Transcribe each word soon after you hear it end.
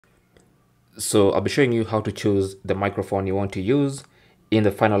So I'll be showing you how to choose the microphone you want to use in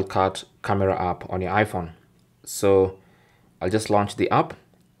the Final Cut camera app on your iPhone. So I'll just launch the app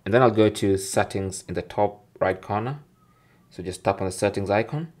and then I'll go to settings in the top right corner. So just tap on the settings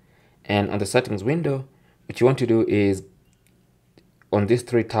icon, and on the settings window, what you want to do is on these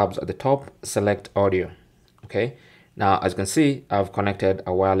three tabs at the top, select audio. Okay, now as you can see, I've connected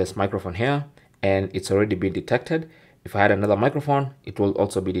a wireless microphone here and it's already been detected. If I had another microphone, it will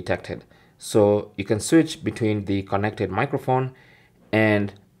also be detected. So you can switch between the connected microphone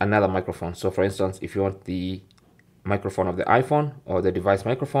and another microphone. So for instance, if you want the microphone of the iPhone or the device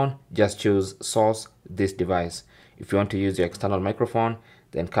microphone, just choose source this device. If you want to use your external microphone,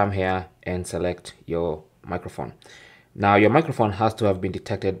 then come here and select your microphone. Now your microphone has to have been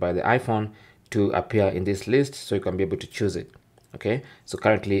detected by the iPhone to appear in this list so you can be able to choose it. Okay, so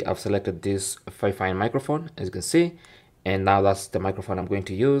currently I've selected this Fi-Fi microphone, as you can see, and now that's the microphone I'm going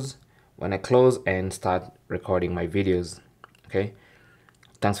to use when I close and start recording my videos. Okay,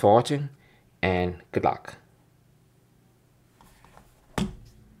 thanks for watching and good luck.